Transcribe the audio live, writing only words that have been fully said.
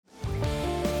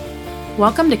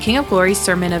Welcome to King of Glory's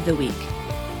Sermon of the Week.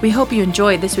 We hope you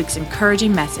enjoyed this week's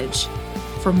encouraging message.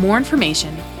 For more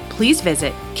information, please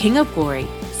visit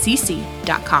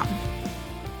kingofglorycc.com.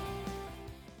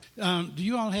 Do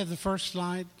you all have the first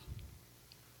slide?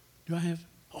 Do I have?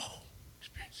 Oh,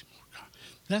 experiencing more God.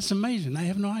 That's amazing. I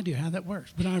have no idea how that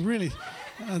works, but I really,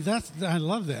 I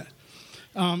love that.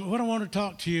 What I want to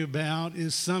talk to you about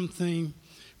is something,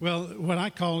 well, what I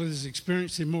call is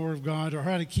experiencing more of God, or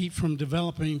how to keep from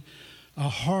developing a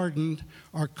hardened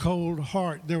or cold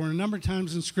heart. There were a number of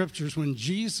times in scriptures when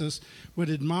Jesus would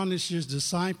admonish his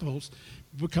disciples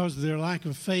because of their lack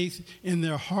of faith in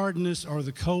their hardness or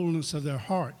the coldness of their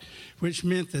heart, which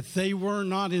meant that they were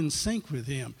not in sync with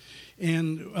him.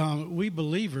 And we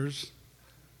believers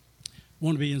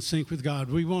want to be in sync with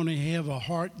God. We want to have a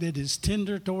heart that is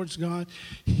tender towards God,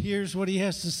 hears what he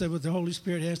has to say, what the Holy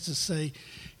Spirit has to say,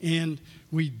 and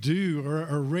we do or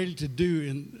are ready to do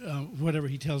in whatever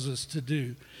he tells us to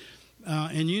do.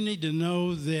 And you need to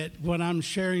know that what I'm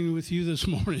sharing with you this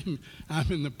morning,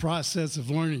 I'm in the process of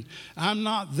learning. I'm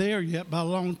not there yet by a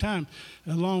long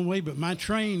way, but my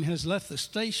train has left the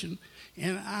station,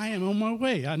 and I am on my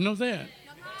way. I know that.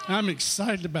 I'm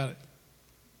excited about it.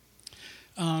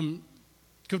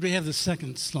 Could we have the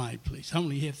second slide, please? I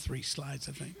only have 3 slides,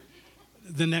 I think.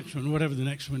 The next one, whatever the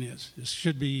next one is. This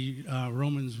should be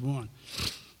Romans 1.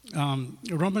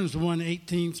 Romans 1,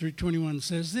 18 through 21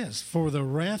 says this: "For the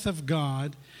wrath of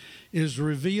God is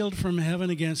revealed from heaven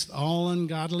against all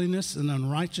ungodliness and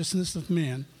unrighteousness of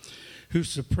men, who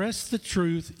suppress the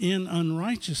truth in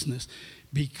unrighteousness,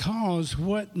 because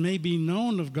what may be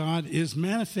known of God is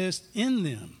manifest in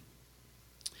them.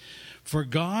 For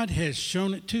God has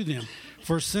shown it to them.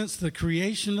 For since the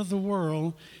creation of the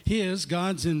world,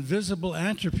 God's invisible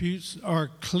attributes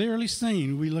are clearly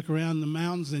seen." We look around the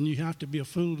mountains, and you have to be a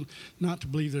fool not to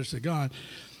believe there's a God.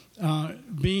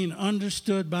 "Being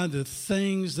understood by the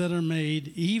things that are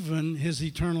made, even his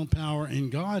eternal power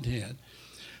and Godhead,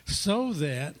 so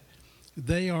that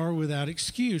they are without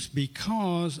excuse,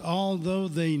 because although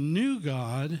they knew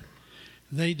God,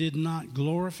 they did not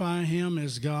glorify him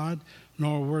as God,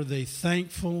 nor were they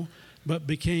thankful, but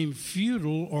became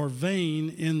futile or vain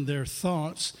in their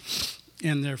thoughts,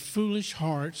 and their foolish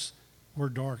hearts were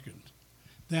darkened."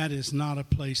 That is not a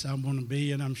place I want to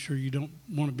be, and I'm sure you don't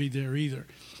want to be there either.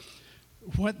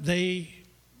 What they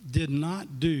did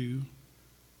not do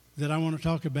that I want to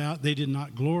talk about, they did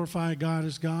not glorify God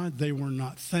as God. They were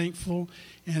not thankful,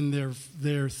 and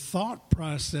their thought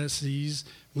processes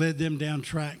led them down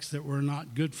tracks that were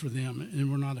not good for them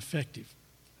and were not effective.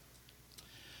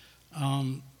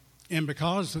 And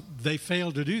because they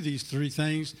failed to do these 3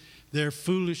 things, their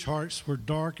foolish hearts were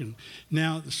darkened.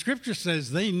 Now, the scripture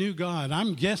says they knew God.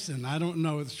 I'm guessing, I don't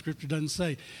know, the scripture doesn't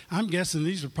say. I'm guessing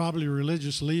these are probably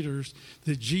religious leaders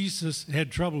that Jesus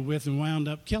had trouble with and wound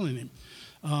up killing him.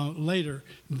 Later,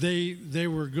 they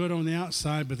were good on the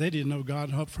outside, but they didn't know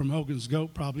God from Hogan's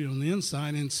goat probably on the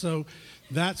inside. And so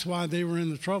that's why they were in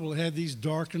the trouble. They had these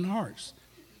darkened hearts.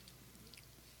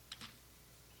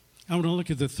 I want to look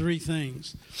at the 3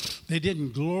 things. They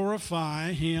didn't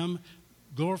glorify him,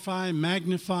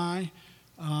 magnify,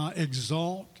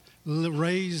 exalt,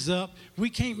 raise up. We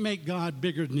can't make God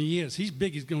bigger than he is. He's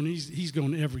big as he's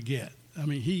going to ever get. I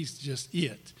mean, he's just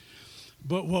it.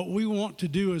 But what we want to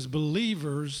do as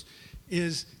believers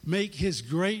is make his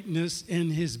greatness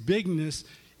and his bigness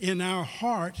in our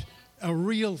heart a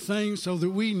real thing, so that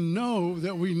we know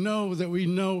that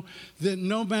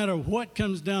no matter what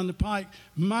comes down the pike,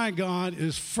 my God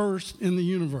is first in the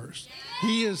universe.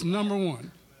 He is number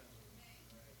 1.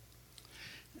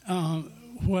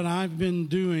 What I've been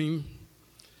doing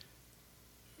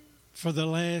for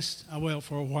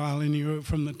a while anyway,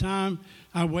 from the time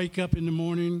I wake up in the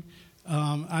morning,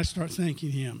 I start thanking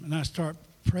him, and I start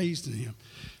praising him.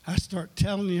 I start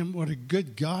telling him what a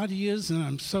good God he is, and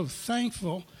I'm so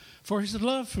thankful for his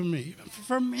love for me.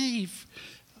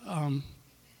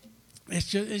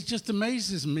 It just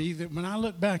amazes me that when I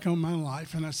look back on my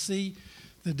life and I see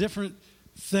the different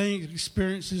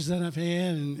experiences that I've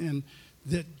had, and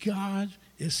that God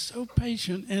is so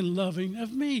patient and loving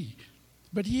of me.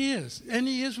 But he is, and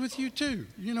he is with you too.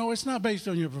 You know, it's not based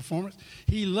on your performance.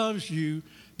 He loves you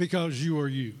because you are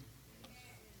you.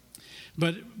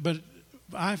 But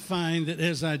I find that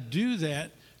as I do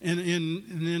that, and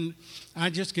then I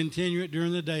just continue it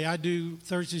during the day. I do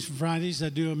Thursdays and Fridays. I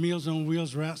do a Meals on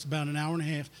Wheels route, about an hour and a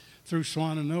half through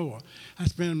Swannanoa. I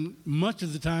spend much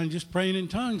of the time just praying in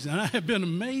tongues, and I have been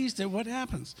amazed at what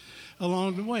happens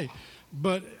along the way.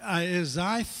 But as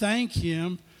I thank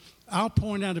him, I'll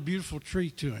point out a beautiful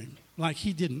tree to him, like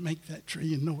he didn't make that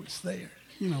tree and know it's there.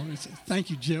 Thank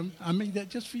you, Jim. I made that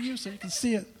just for you so you can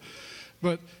see it.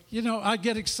 But, I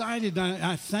get excited.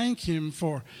 I thank him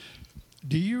for,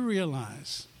 do you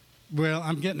realize, well,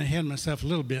 I'm getting ahead of myself a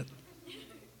little bit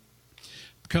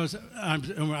because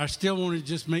I still want to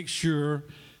just make sure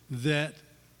that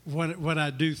what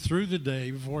I do through the day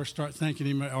before I start thanking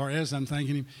him or as I'm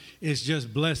thanking him is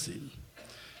just bless him.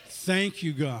 Thank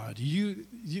you, God. You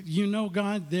know,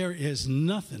 God, there is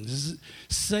nothing.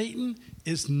 Satan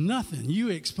is nothing. You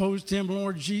exposed him,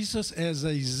 Lord Jesus, as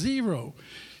a zero.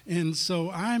 And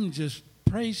so I'm just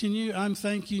praising you. I'm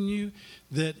thanking you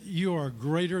that you are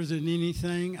greater than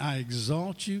anything. I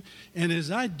exalt you. And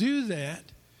as I do that,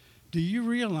 do you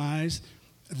realize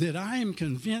that I am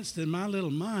convinced in my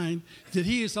little mind that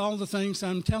he is all the things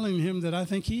I'm telling him that I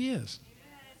think he is?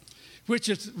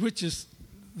 Yes. Which is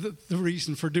the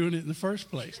reason for doing it in the first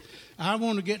place. I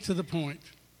want to get to the point.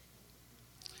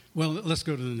 Well, let's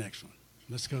go to the next one.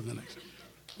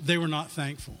 They were not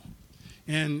thankful.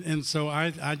 And so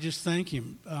I just thank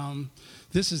him.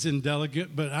 This is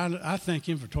indelicate, but I thank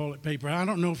him for toilet paper. I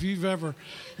don't know if you've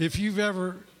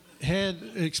ever had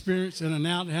experience in an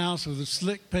outhouse with the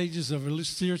slick pages of a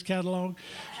Sears catalog,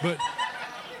 but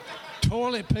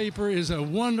toilet paper is a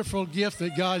wonderful gift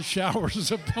that God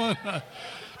showers upon us.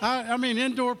 I mean,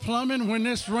 indoor plumbing, when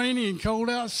it's rainy and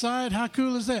cold outside, how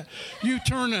cool is that? You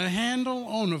turn a handle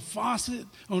on a faucet,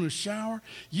 on a shower,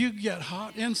 you get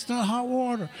instant hot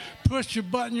water. Push your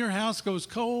button, your house goes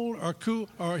cold or cool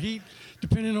or heat,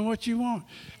 depending on what you want.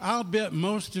 I'll bet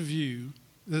most of you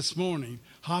this morning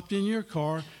hopped in your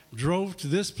car, drove to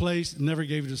this place, and never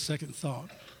gave it a second thought.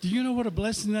 Do you know what a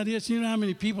blessing that is? You know how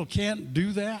many people can't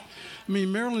do that? I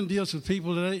mean, Marilyn deals with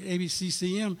people at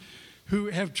ABCCM who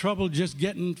have trouble just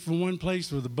getting from one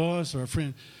place with a bus or a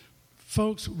friend.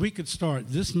 Folks, we could start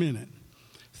this minute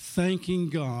thanking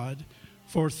God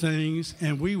for things,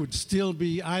 and we would still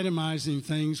be itemizing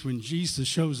things when Jesus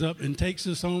shows up and takes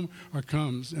us home or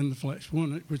comes in the flesh,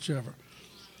 whichever.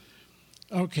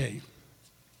 Okay.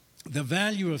 The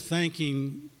value of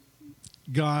thanking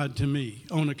God to me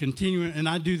on a continuing, and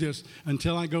I do this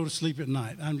until I go to sleep at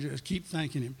night. I'm just keep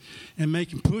thanking him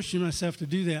and pushing myself to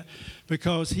do that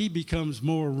because he becomes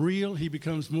more real. He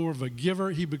becomes more of a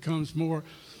giver. He becomes more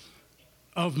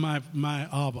of my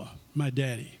Abba, my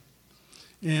daddy.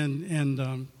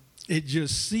 And it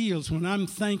just seals. When I'm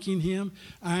thanking him,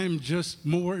 I'm just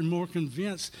more and more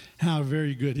convinced how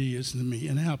very good he is to me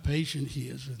and how patient he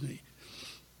is with me.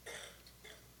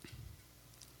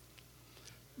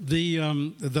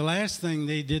 The last thing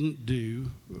they didn't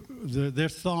do, their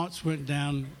thoughts went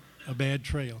down a bad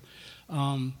trail.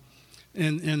 And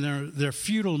their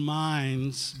futile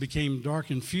minds became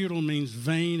dark. And futile means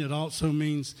vain. It also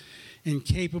means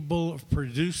incapable of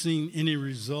producing any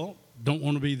result. Don't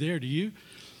want to be there, do you?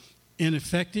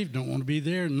 Ineffective, don't want to be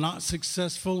there. Not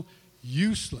successful,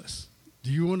 useless.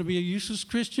 Do you want to be a useless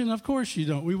Christian? Of course you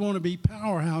don't. We want to be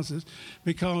powerhouses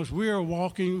because we are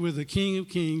walking with the King of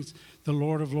Kings, the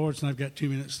Lord of Lords, and I've got 2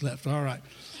 minutes left. All right.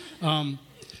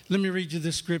 Let me read you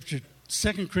this scripture.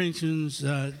 2 Corinthians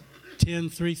 10,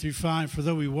 3 through 5. For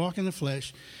though we walk in the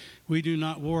flesh, we do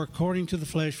not war according to the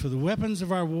flesh. For the weapons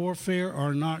of our warfare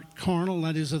are not carnal,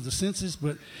 that is of the senses,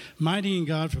 but mighty in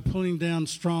God for pulling down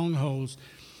strongholds,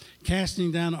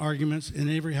 casting down arguments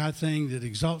and every high thing that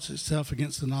exalts itself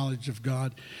against the knowledge of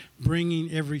God,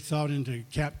 bringing every thought into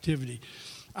captivity.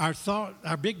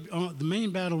 The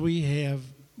main battle we have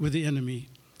with the enemy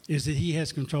is that he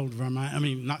has control of our mind. I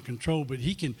mean, not control, but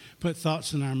he can put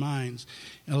thoughts in our minds.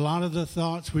 A lot of the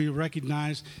thoughts we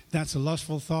recognize, that's a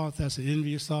lustful thought, that's an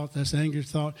envious thought, that's an angry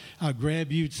thought. I'll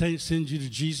grab you, send you to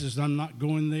Jesus, I'm not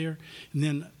going there. And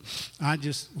then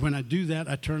when I do that,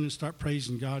 I turn and start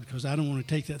praising God because I don't want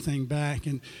to take that thing back.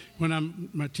 And when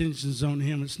my attention's on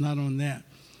him, it's not on that.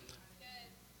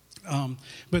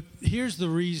 But here's the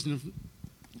reason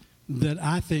that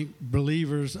I think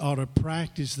believers ought to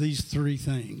practice these three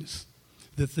things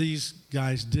that these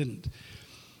guys didn't.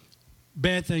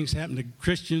 Bad things happen to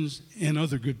Christians and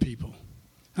other good people.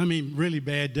 I mean, really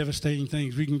bad, devastating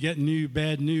things. We can get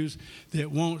bad news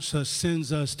that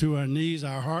sends us to our knees.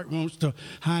 Our heart wants to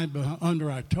hide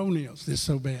under our toenails. It's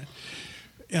so bad.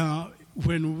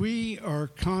 When we are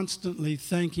constantly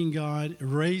thanking God,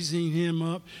 raising him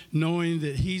up, knowing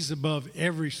that he's above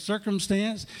every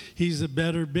circumstance, he's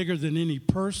bigger than any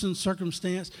person,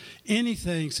 circumstance,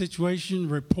 anything, situation,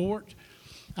 report.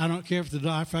 I don't care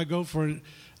if I go for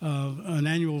an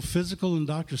annual physical and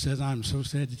the doctor says, I'm so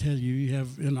sad to tell you, you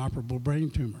have inoperable brain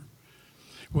tumor.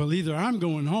 Well, either I'm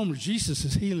going home or Jesus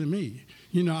is healing me.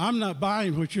 You know, I'm not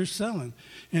buying what you're selling,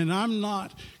 and I'm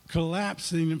not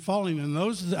collapsing and falling. And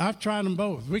I've tried them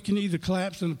both. We can either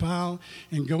collapse in a pile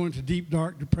and go into deep,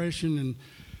 dark depression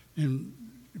and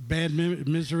bad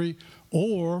misery,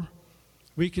 or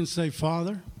we can say,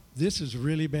 Father, this is a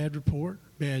really bad report,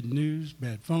 bad news,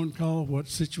 bad phone call, what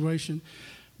situation,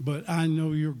 but I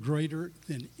know you're greater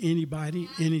than anybody,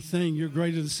 anything. You're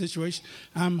greater than the situation.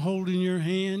 I'm holding your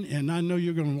hand, and I know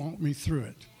you're going to walk me through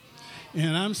it.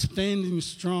 And I'm standing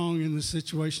strong in the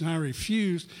situation. I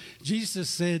refuse. Jesus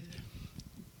said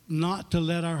not to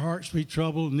let our hearts be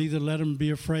troubled, neither let them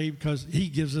be afraid, because he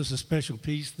gives us a special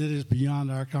peace that is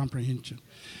beyond our comprehension.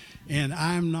 And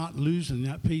I'm not losing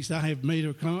that peace. I have made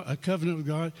a covenant with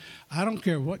God. I don't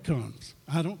care what comes.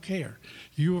 I don't care.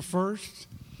 You are first,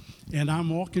 and I'm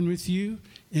walking with you.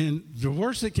 And the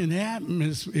worst that can happen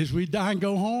is we die and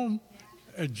go home.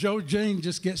 Joe Jane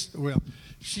just gets, well,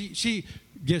 she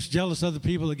gets jealous of the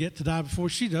people that get to die before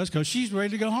she does because she's ready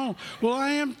to go home. Well, I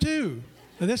am too.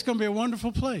 And that's going to be a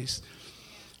wonderful place.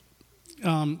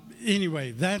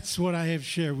 Anyway, that's what I have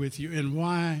shared with you and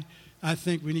why I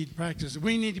think we need to practice.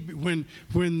 We need to be,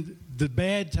 when the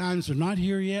bad times are not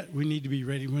here yet, we need to be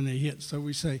ready when they hit. So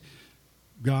we say,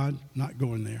 God, not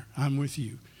going there. I'm with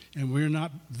you. And we're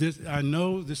not, I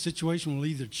know the situation will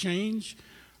either change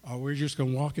or we're just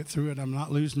going to walk it through it. I'm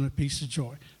not losing a piece of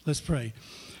joy. Let's pray.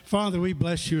 Father, we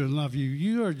bless you and love you.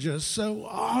 You are just so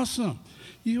awesome.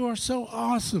 You are so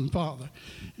awesome, Father.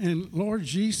 And Lord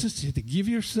Jesus, to give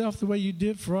yourself the way you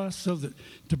did for us so that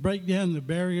to break down the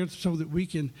barriers so that we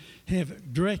can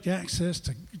have direct access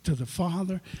to the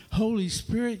Father. Holy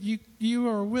Spirit, you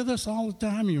are with us all the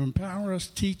time. You empower us,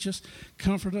 teach us,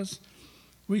 comfort us.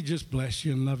 We just bless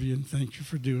you and love you and thank you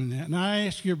for doing that. And I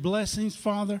ask your blessings,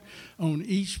 Father, on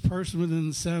each person within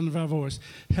the sound of our voice.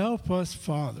 Help us,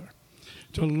 Father,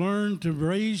 to learn to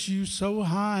raise you so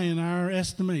high in our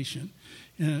estimation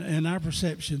and our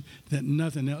perception that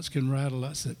nothing else can rattle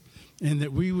us. And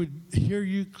that we would hear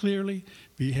you clearly,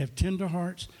 have tender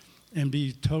hearts, and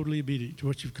be totally obedient to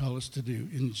what you've called us to do.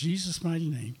 In Jesus' mighty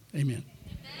name, amen.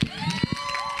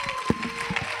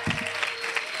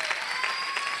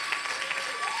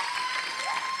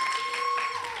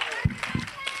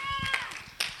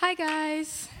 Hi,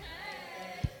 guys.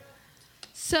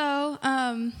 So,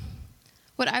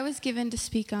 what I was given to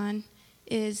speak on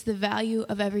is the value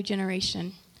of every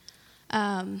generation.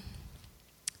 I'm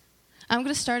going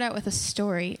to start out with a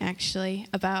story, actually,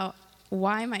 about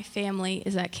why my family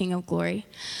is at King of Glory.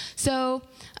 So,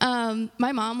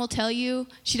 my mom will tell you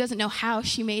she doesn't know how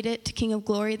she made it to King of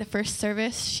Glory, the first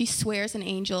service. She swears an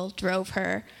angel drove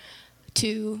her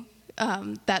to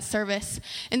that service.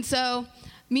 And so,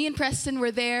 me and Preston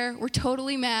were there. We're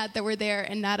totally mad that we're there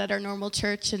and not at our normal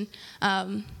church. And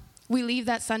we leave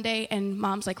that Sunday, and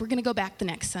Mom's like, we're going to go back the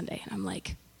next Sunday. And I'm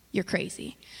like, you're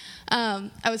crazy. I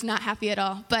was not happy at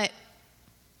all. But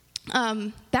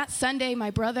that Sunday,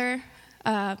 my brother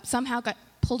somehow got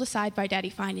pulled aside by Daddy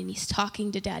Fine, and he's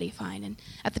talking to Daddy Fine. And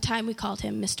at the time, we called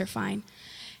him Mr. Fine.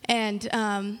 And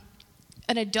an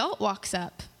adult walks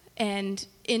up and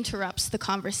interrupts the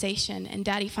conversation, and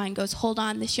Daddy Fine goes, hold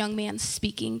on, this young man's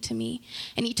speaking to me.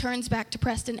 And he turns back to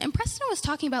Preston, and Preston was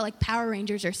talking about like Power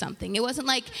Rangers or something. It wasn't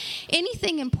like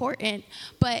anything important,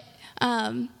 but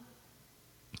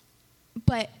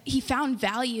he found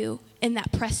value in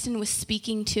that Preston was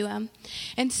speaking to him.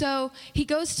 And so he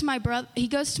goes to my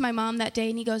mom that day,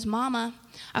 and he goes, Mama,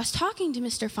 I was talking to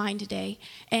Mr. Fine today,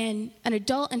 and an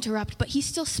adult interrupted, but he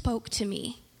still spoke to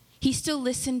me. He still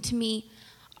listened to me.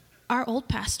 Our old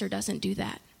pastor doesn't do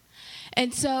that.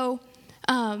 And so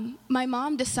my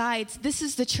mom decides this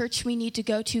is the church we need to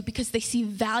go to because they see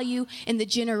value in the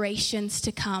generations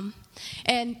to come.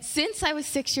 And since I was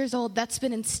 6 years old, that's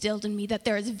been instilled in me, that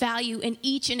there is value in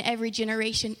each and every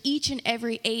generation, each and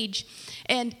every age.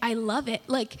 And I love it.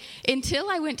 Like, until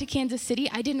I went to Kansas City,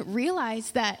 I didn't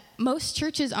realize that most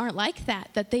churches aren't like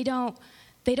that they don't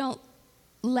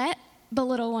let the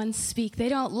little ones speak. They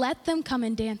don't let them come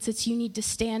and dance. It's you need to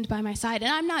stand by my side. And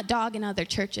I'm not dogging other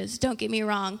churches. Don't get me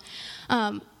wrong.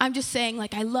 I'm just saying,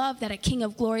 like, I love that at King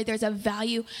of Glory, there's a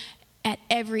value at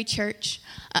every church.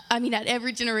 At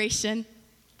every generation.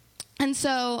 And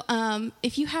so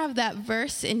if you have that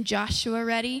verse in Joshua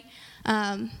ready,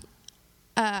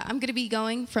 I'm going to be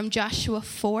going from Joshua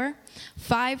 4,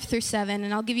 5 through 7,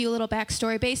 and I'll give you a little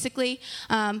backstory. Basically,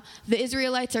 the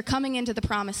Israelites are coming into the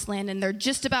promised land, and they're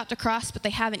just about to cross, but they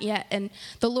haven't yet. And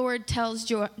the Lord tells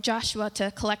Joshua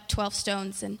to collect 12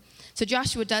 stones. And so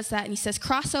Joshua does that, and he says,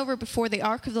 cross over before the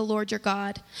ark of the Lord your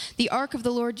God, the ark of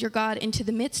the Lord your God, into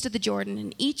the midst of the Jordan,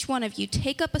 and each one of you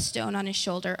take up a stone on his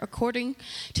shoulder according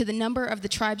to the number of the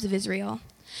tribes of Israel,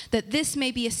 that this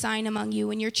may be a sign among you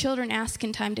when your children ask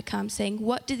in time to come, saying,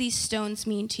 what do these stones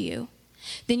mean to you?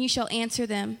 Then you shall answer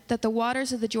them that the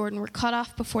waters of the Jordan were cut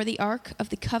off before the ark of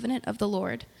the covenant of the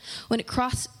Lord when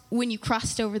you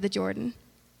crossed over the Jordan.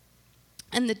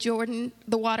 And the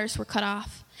waters were cut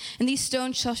off. And these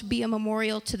stones shall be a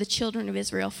memorial to the children of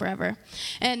Israel forever.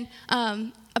 And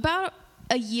about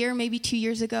a year, maybe 2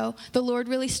 years ago, the Lord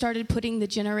really started putting the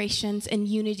generations and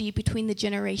unity between the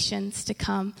generations to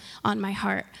come on my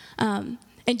heart. And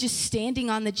just standing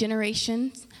on the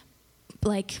generations,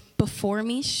 like before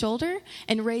me's shoulder,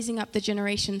 and raising up the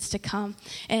generations to come.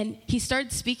 And he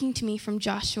started speaking to me from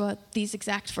Joshua these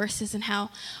exact verses, and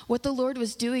how what the Lord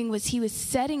was doing was he was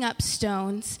setting up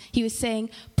stones. He was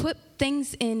saying, put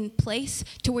things in place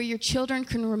to where your children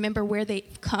can remember where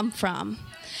they've come from.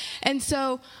 And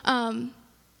so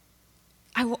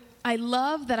I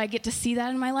love that I get to see that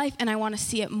in my life, and I want to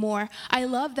see it more. I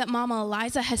love that Mama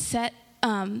Eliza has set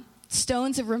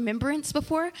stones of remembrance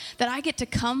before that I get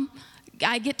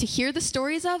to hear the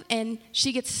stories of, and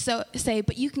she gets to say,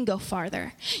 but you can go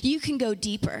farther. You can go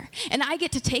deeper. And I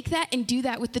get to take that and do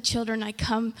that with the children I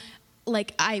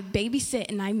babysit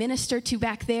and I minister to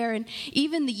back there. And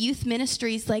even the youth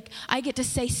ministries, I get to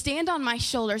say, stand on my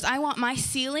shoulders. I want my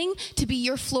ceiling to be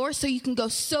your floor so you can go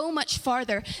so much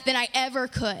farther than I ever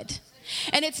could.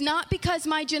 And it's not because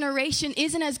my generation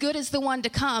isn't as good as the one to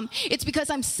come. It's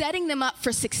because I'm setting them up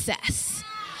for success.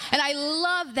 And I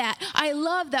love that. I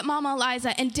love that Mama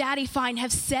Eliza and Daddy Fine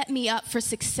have set me up for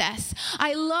success.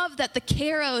 I love that the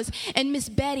Caros and Miss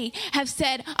Betty have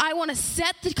said, I want to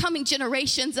set the coming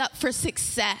generations up for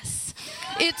success.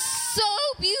 It's so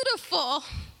beautiful.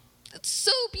 It's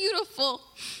so beautiful.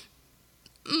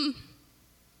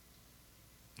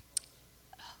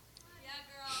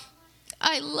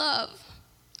 I love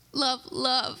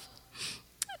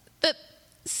that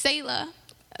Selah,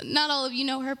 not all of you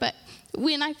know her, but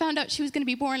when I found out she was going to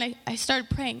be born, I started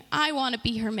praying, I want to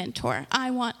be her mentor.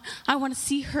 I want to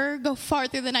see her go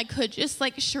farther than I could, just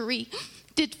like Cherie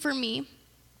did for me.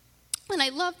 And I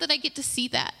love that I get to see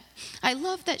that. I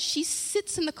love that she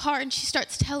sits in the car and she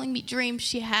starts telling me dreams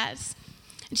she has.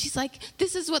 And she's like,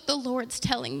 this is what the Lord's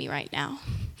telling me right now.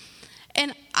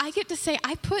 And I get to say,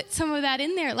 I put some of that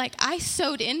in there. I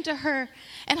sewed into her,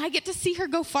 and I get to see her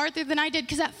go farther than I did.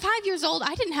 Because at 5 years old,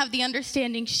 I didn't have the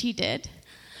understanding she did.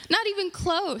 Not even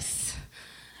close.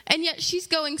 And yet she's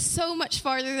going so much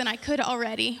farther than I could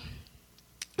already.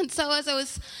 And so as I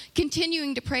was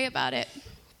continuing to pray about it,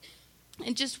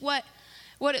 and just what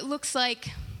it looks like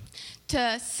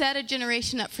to set a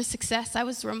generation up for success, I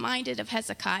was reminded of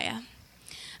Hezekiah.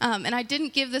 And I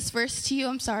didn't give this verse to you.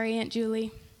 I'm sorry, Aunt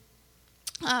Julie.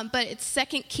 But it's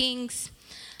 2 Kings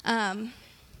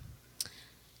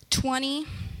 20,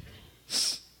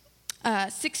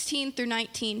 16 through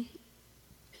 19.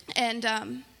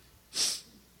 And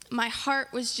my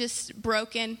heart was just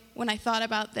broken when I thought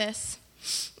about this,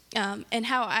 and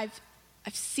how I've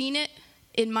seen it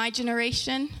in my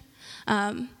generation.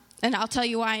 And I'll tell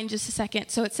you why in just a second.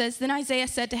 So it says, then Isaiah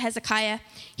said to Hezekiah,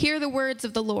 hear the words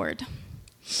of the Lord.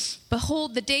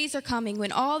 Behold, the days are coming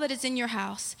when all that is in your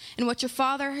house and what your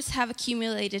fathers have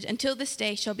accumulated until this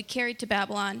day shall be carried to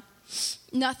Babylon.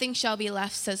 Nothing shall be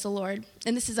left, says the Lord.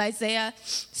 And this is Isaiah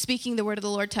speaking the word of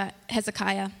the Lord to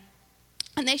Hezekiah.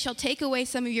 And they shall take away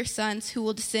some of your sons who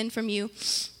will descend from you,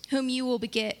 whom you will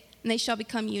beget, and they shall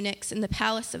become eunuchs in the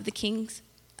palace of the kings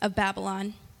of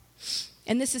Babylon.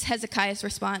 And this is Hezekiah's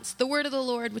response. The word of the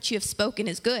Lord which you have spoken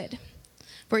is good.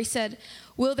 For he said,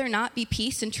 will there not be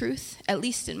peace and truth, at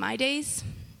least in my days?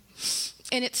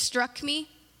 And it struck me.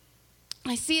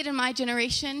 I see it in my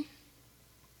generation,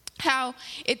 how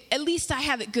at least I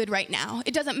have it good right now.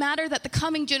 It doesn't matter that the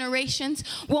coming generations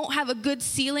won't have a good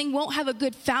ceiling, won't have a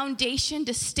good foundation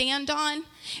to stand on.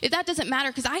 That doesn't matter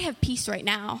because I have peace right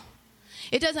now.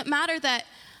 It doesn't matter that,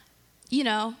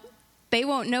 they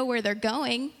won't know where they're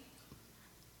going,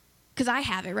 because I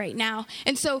have it right now.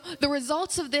 And so the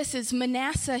results of this is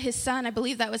Manasseh, his son, I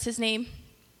believe that was his name,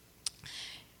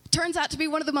 turns out to be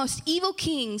one of the most evil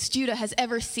kings Judah has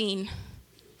ever seen.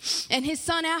 And his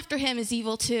son after him is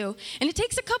evil too. And it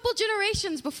takes a couple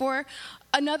generations before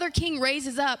another king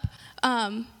raises up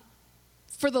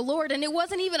for the Lord. And it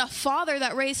wasn't even a father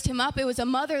that raised him up. It was a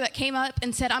mother that came up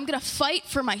and said, I'm going to fight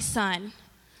for my son.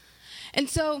 And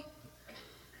so,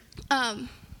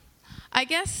 I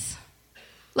guess,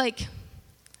 like,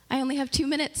 I only have 2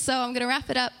 minutes, so I'm going to wrap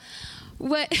it up.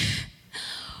 What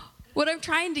I'm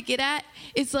trying to get at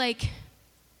is, like,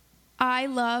 I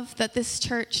love that this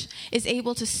church is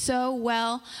able to so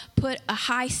well put a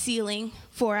high ceiling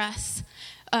for us,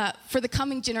 for the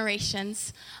coming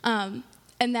generations, and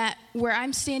that where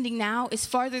I'm standing now is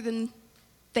farther than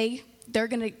they're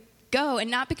going to go,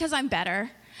 and not because I'm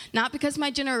better, not because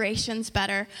my generation's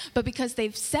better, but because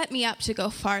they've set me up to go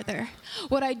farther.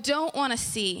 What I don't want to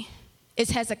see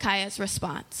is Hezekiah's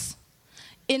response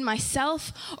in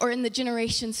myself or in the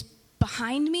generations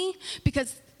behind me,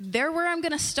 because they're where I'm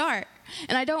going to start.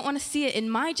 And I don't want to see it in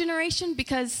my generation,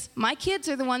 because my kids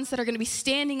are the ones that are going to be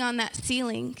standing on that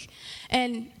ceiling.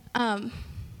 And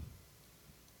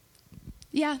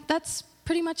yeah, that's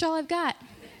pretty much all I've got.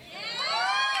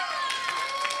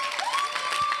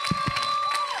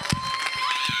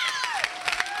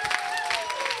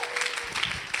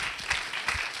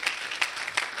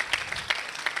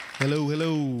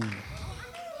 Hello.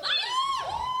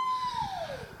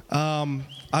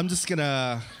 I'm just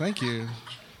gonna, thank you.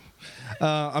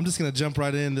 I'm just gonna jump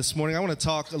right in this morning. I want to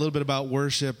talk a little bit about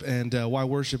worship and why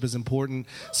worship is important.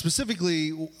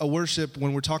 Specifically, a worship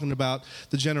when we're talking about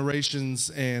the generations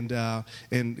and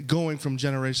going from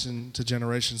generation to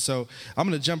generation. So I'm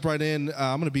gonna jump right in.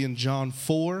 I'm gonna be in John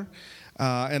 4.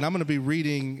 And I'm going to be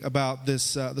reading about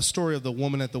this, the story of the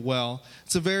woman at the well.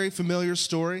 It's a very familiar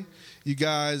story. You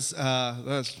guys,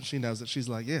 she knows it. She's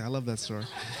like, yeah, I love that story.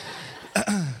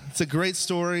 It's a great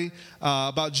story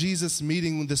about Jesus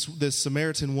meeting this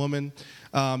Samaritan woman.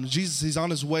 Jesus, he's on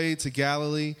his way to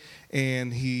Galilee,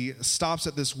 and he stops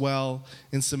at this well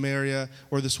in Samaria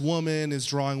where this woman is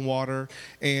drawing water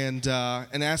and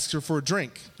asks her for a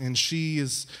drink. And she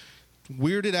is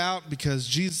weirded out because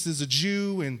Jesus is a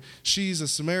Jew and she's a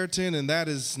Samaritan, and that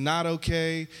is not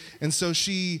okay. And so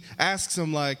she asks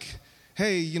him, like,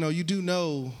 hey, you do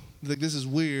know that this is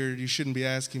weird. You shouldn't be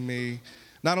asking me.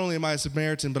 Not only am I a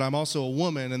Samaritan, but I'm also a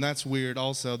woman, and that's weird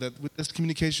also, that this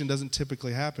communication doesn't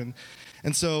typically happen.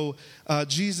 And so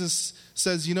Jesus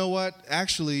says, you know what?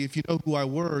 Actually, if you know who I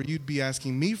were, you'd be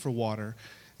asking me for water.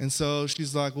 And so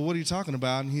she's like, well, what are you talking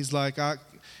about? And he's like,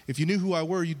 if you knew who I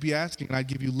were, you'd be asking, and I'd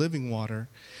give you living water.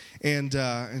 And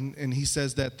he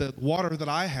says that the water that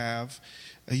I have,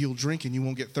 you'll drink and you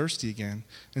won't get thirsty again.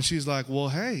 And she's like, well,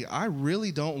 hey, I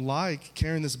really don't like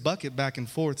carrying this bucket back and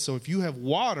forth. So if you have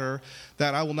water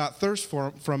that I will not thirst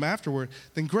from afterward,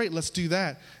 then great, let's do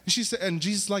that. And she said, and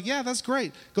Jesus is like, yeah, that's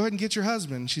great. Go ahead and get your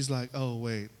husband. And she's like, oh,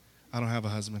 wait, I don't have a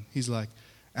husband. He's like,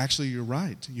 actually, you're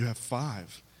right. You have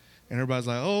 5. And everybody's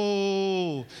like,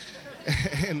 oh.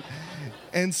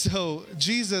 And so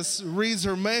Jesus reads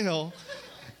her mail,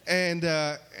 and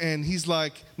he's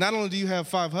like, not only do you have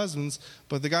 5 husbands,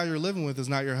 but the guy you're living with is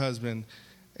not your husband.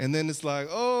 And then it's like,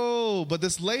 oh, but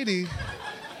this lady,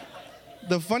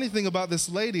 the funny thing about this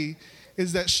lady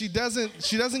is that she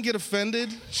doesn't get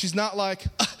offended. She's not like,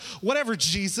 whatever,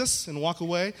 Jesus, and walk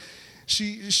away.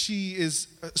 She is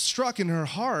struck in her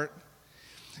heart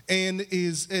and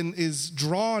is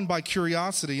drawn by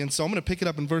curiosity. And so I'm going to pick it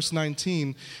up in verse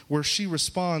 19 where she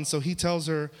responds. So he tells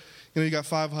her, you got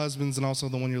 5 husbands, and also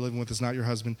the one you're living with is not your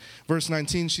husband. Verse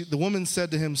 19, the woman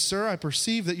said to him, sir, I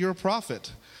perceive that you're a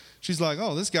prophet. She's like,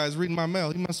 oh, this guy's reading my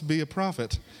mail. He must be a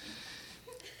prophet.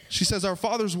 She says, our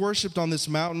fathers worshipped on this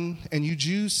mountain, and you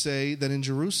Jews say that in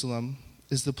Jerusalem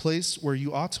is the place where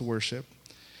you ought to worship.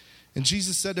 And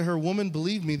Jesus said to her, woman,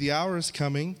 believe me, the hour is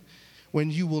coming when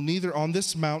you will neither on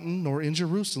this mountain nor in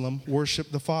Jerusalem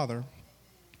worship the Father.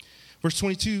 Verse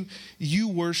 22, you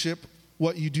worship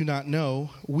what you do not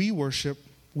know. We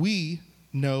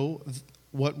know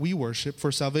what we worship,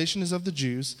 for salvation is of the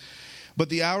Jews. But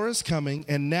the hour is coming,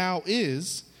 and now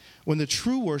is, when the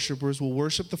true worshipers will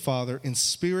worship the Father in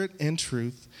spirit and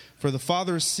truth, for the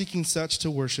Father is seeking such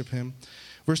to worship him.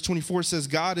 Verse 24 says,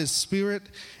 God is spirit,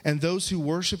 and those who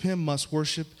worship him must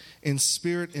worship in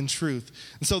spirit and truth.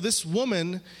 And so this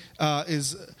woman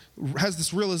has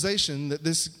this realization that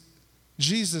this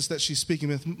Jesus that she's speaking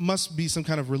with must be some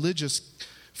kind of religious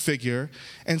figure.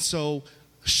 And so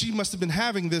she must have been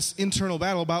having this internal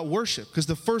battle about worship, because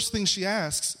the first thing she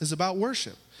asks is about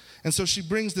worship. And so she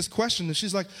brings this question, and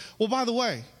she's like, well, by the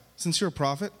way, since you're a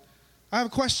prophet, I have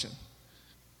a question.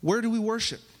 Where do we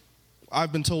worship?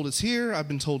 I've been told it's here. I've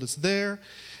been told it's there.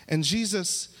 And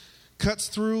Jesus cuts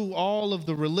through all of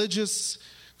the religious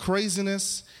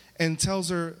craziness and tells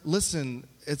her, listen,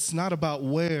 it's not about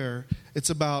where.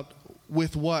 It's about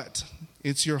with what.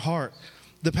 It's your heart.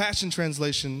 the Passion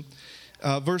Translation,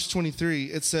 verse 23,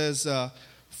 it says,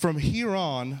 from here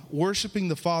on, worshiping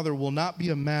the Father will not be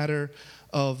a matter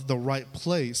of the right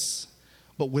place,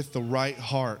 but with the right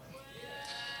heart.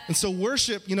 And so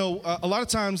worship, a lot of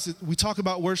times we talk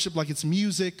about worship like it's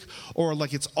music or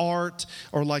like it's art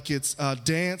or like it's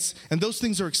dance. And those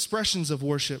things are expressions of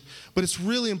worship. But it's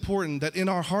really important that in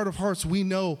our heart of hearts, we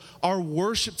know our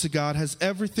worship to God has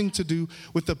everything to do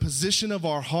with the position of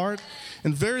our heart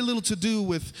and very little to do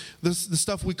with the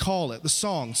stuff we call it, the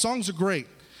song. Songs are great.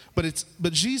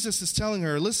 But Jesus is telling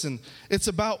her, listen, it's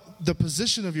about the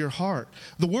position of your heart.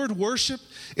 The word worship,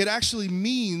 it actually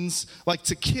means like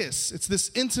to kiss. It's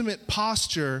this intimate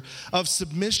posture of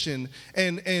submission.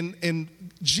 And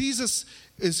Jesus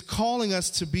is calling us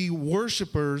to be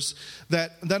worshipers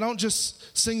that don't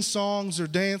just sing songs or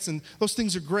dance, and those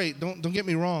things are great. Don't get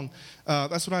me wrong.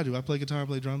 That's what I do. I play guitar, I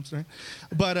play drums,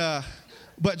 right?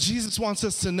 But Jesus wants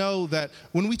us to know that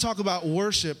when we talk about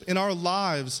worship in our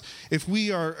lives, if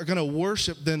we are going to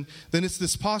worship, then it's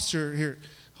this posture here.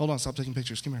 Hold on, stop taking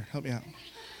pictures. Come here, help me out.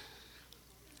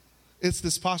 It's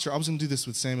this posture. I was going to do this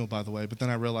with Samuel, by the way, but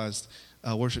then I realized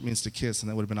worship means to kiss,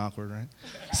 and that would have been awkward,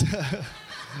 right?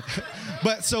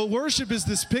 But so worship is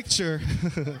this picture.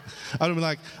 I would have been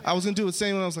like, I was going to do it with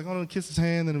Samuel, and I was like, oh, I'm going to kiss his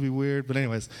hand, then it'll be weird. But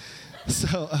anyways,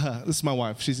 so this is my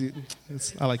wife.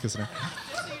 I like kissing her.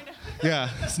 Yeah,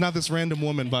 it's not this random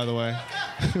woman, by the way.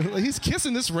 He's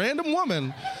kissing this random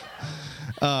woman.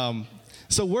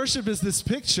 So worship is this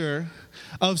picture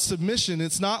of submission.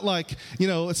 It's not like,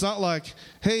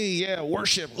 hey, yeah,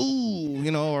 worship,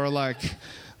 ooh, or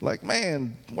like,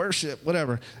 man, worship,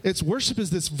 whatever. Worship is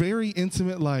this very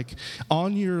intimate,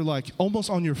 almost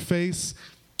on your face,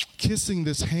 kissing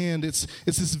this hand. It's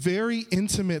this very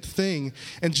intimate thing.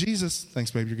 And Jesus,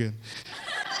 thanks, babe, you're good.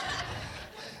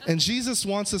 And Jesus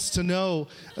wants us to know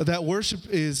that worship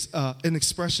is an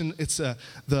expression. It's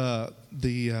the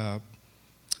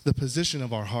position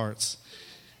of our hearts.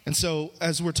 And so,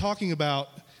 as we're talking about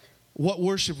what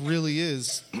worship really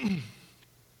is,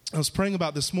 I was praying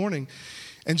about this morning,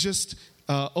 and just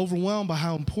overwhelmed by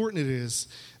how important it is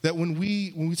that when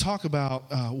we talk about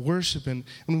worship and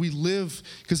when we live,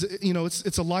 because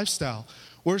it's a lifestyle.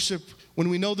 Worship, when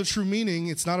we know the true meaning,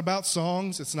 it's not about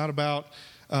songs. It's not about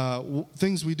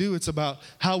things we do. It's about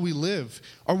how we live.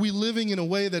 Are we living in a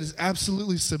way that is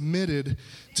absolutely submitted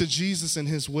to Jesus and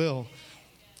his will?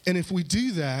 And if we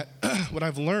do that, what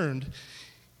I've learned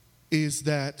is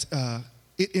that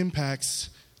it impacts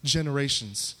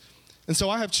generations. And so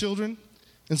I have children,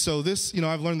 and so this,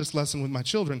 I've learned this lesson with my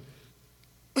children.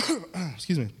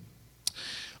 Excuse me.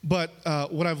 But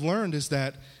what I've learned is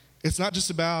that it's not just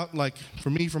about, for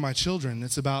me, for my children.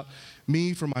 It's about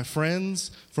me, for my friends,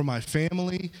 for my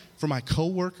family, for my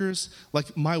coworkers.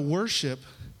 My worship,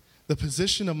 the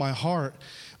position of my heart,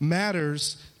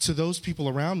 matters to those people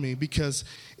around me, because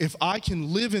if I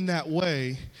can live in that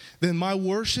way, then my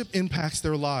worship impacts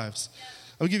their lives.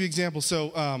 I'll give you an example. So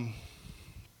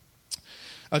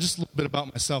just a little bit about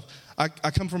myself.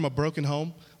 I come from a broken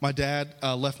home. My dad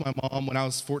left my mom when I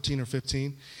was 14 or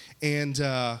 15. And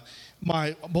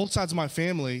both sides of my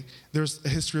family, there's a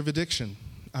history of addiction.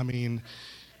 I mean,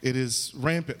 it is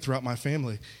rampant throughout my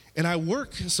family. And I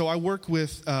work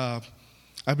with,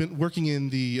 I've been working in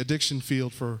the addiction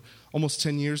field for almost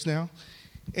 10 years now.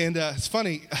 And it's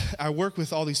funny, I work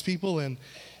with all these people, and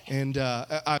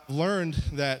I've learned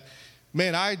that,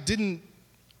 man,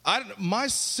 my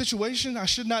situation, I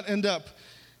should not end up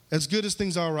as good as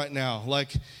things are right now.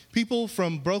 People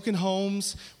from broken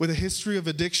homes with a history of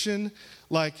addiction,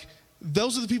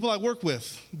 those are the people I work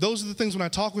with. Those are the things when I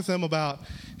talk with them about,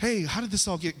 hey, how did this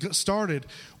all get started?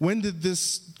 When did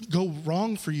this go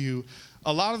wrong for you?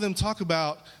 A lot of them talk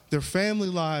about their family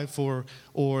life or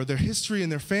their history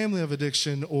and their family of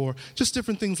addiction, or just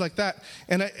different things like that.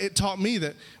 And it taught me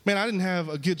that, man, I didn't have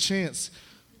a good chance.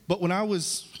 But when I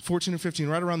was 14 or 15,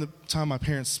 right around the time my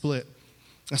parents split,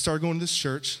 I started going to this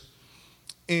church.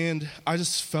 And I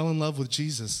just fell in love with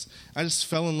Jesus. I just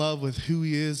fell in love with who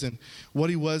he is and what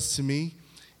he was to me.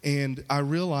 And I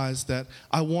realized that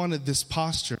I wanted this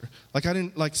posture. I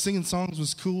didn't singing songs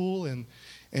was cool and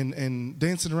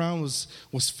dancing around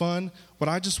was fun, but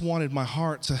I just wanted my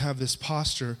heart to have this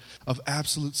posture of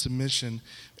absolute submission.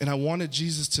 And I wanted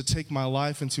Jesus to take my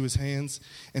life into his hands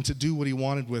and to do what he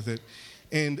wanted with it.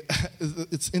 And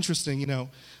it's interesting,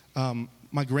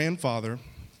 my grandfather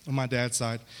on my dad's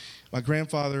side,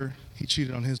 he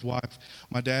cheated on his wife.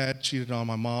 My dad cheated on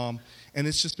my mom. And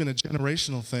it's just been a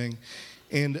generational thing.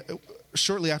 And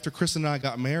shortly after Chris and I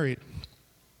got married,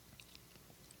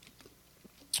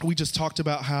 we just talked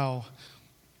about how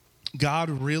God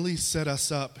really set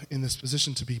us up in this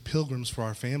position to be pilgrims for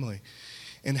our family,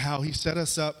 and how he set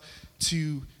us up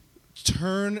to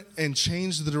turn and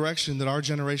change the direction that our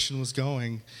generation was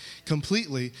going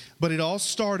completely. But it all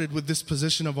started with this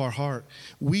position of our heart.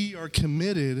 We are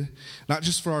committed, not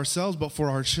just for ourselves, but for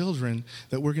our children,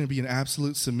 that we're going to be in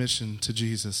absolute submission to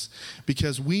Jesus,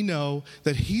 because we know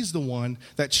that he's the one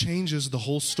that changes the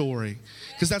whole story,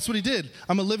 because that's what he did.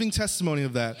 I'm a living testimony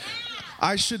of that.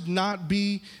 I should not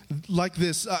be like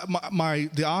this.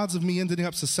 The odds of me ending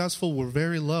up successful were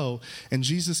very low. And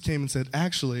Jesus came and said,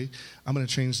 actually, I'm going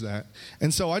to change that.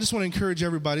 And so I just want to encourage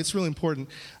everybody. It's really important.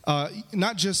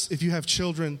 Not just if you have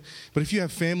children, but if you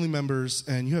have family members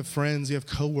and you have friends, you have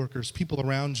coworkers, people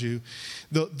around you,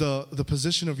 the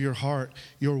position of your heart,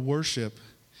 your worship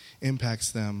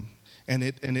impacts them. And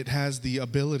it has the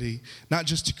ability not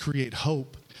just to create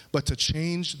hope, but to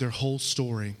change their whole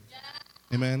story.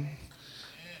 Amen.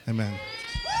 Amen.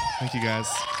 Thank you, guys.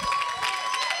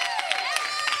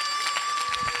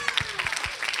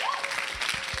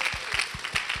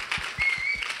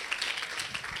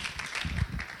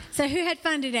 So who had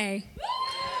fun today?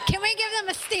 Can we give them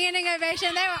a standing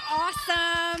ovation? They were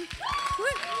awesome.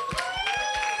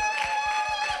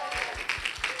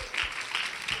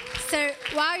 So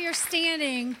while you're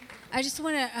standing, I just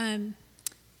want to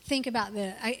think about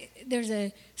there's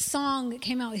a song that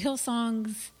came out with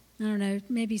Hillsongs, I don't know,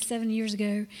 maybe 7 years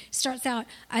ago. It starts out,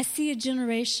 I see a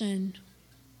generation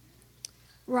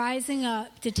rising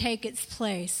up to take its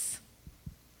place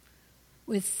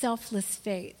with selfless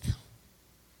faith.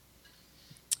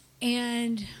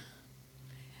 And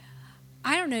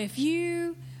I don't know if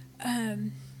you,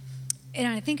 and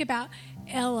I think about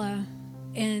Ella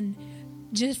and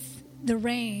just the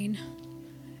rain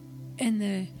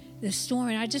and the storm,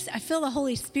 and I feel the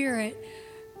Holy Spirit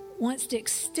wants to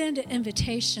extend an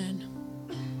invitation.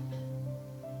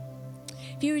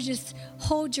 If you would just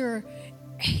hold your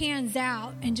hands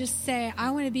out and just say, I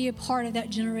want to be a part of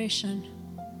that generation.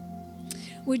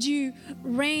 Would you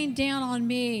rain down on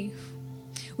me?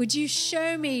 Would you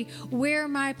show me where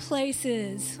my place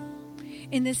is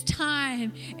in this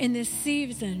time, in this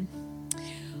season?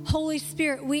 Holy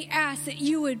Spirit, we ask that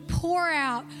you would pour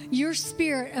out your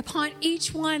Spirit upon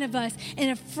each one of us in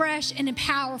a fresh and a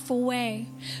powerful way.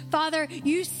 Father,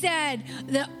 you said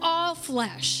that all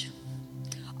flesh,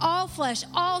 all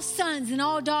sons and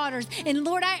all daughters. And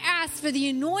Lord, I ask for the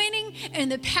anointing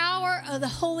and the power of the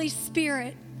Holy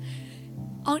Spirit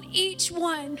on each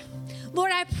one.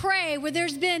 Lord, I pray where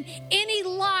there's been any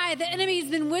lie the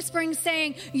enemy's been whispering,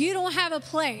 saying, you don't have a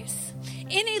place.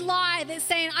 Any lie that's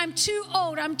saying, I'm too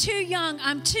old, I'm too young,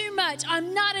 I'm too much,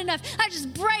 I'm not enough. I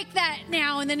just break that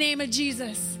now in the name of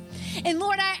Jesus. And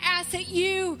Lord, I ask that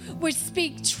you would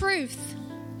speak truth.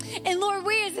 And Lord,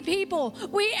 we as a people,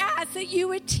 we ask that you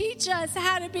would teach us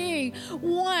how to be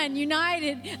one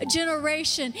united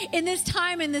generation in this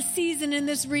time, in this season, in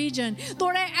this region.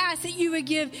 Lord, I ask that you would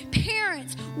give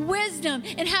parents wisdom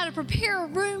and how to prepare a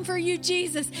room for you,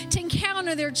 Jesus, to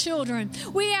encounter their children.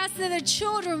 We ask that the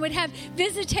children would have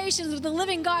visitations with the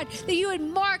living God, that you would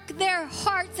mark their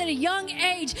hearts at a young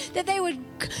age, that they would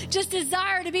just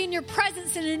desire to be in your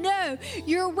presence and to know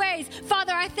your ways.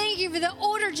 Father, I thank you for the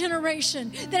older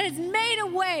generation that has made a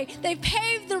way. They've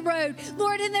paved the road,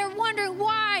 Lord, and they're wondering,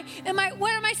 why am I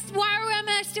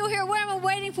still here? What am I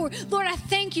waiting for? Lord, I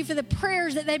thank you for the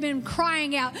prayers that they've been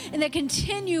crying out and that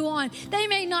continue on. They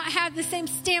may not have the same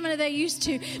stamina they used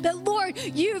to, but Lord,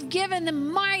 you've given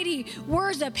them mighty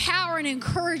words of power and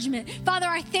encouragement. Father,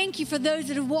 I thank you for those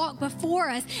that have walked before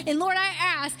us. And Lord, I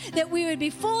ask that we would be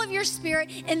full of your Spirit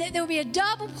and that there will be a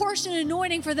double portion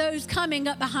anointing for those coming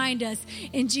up behind us.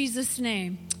 In Jesus'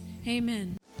 name,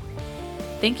 amen.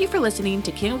 Thank you for listening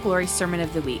to King of Glory's Sermon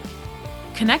of the Week.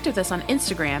 Connect with us on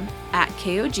Instagram at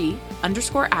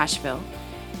KOG_Asheville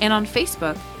and on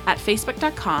Facebook at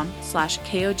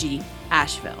facebook.com/KOG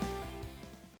Asheville.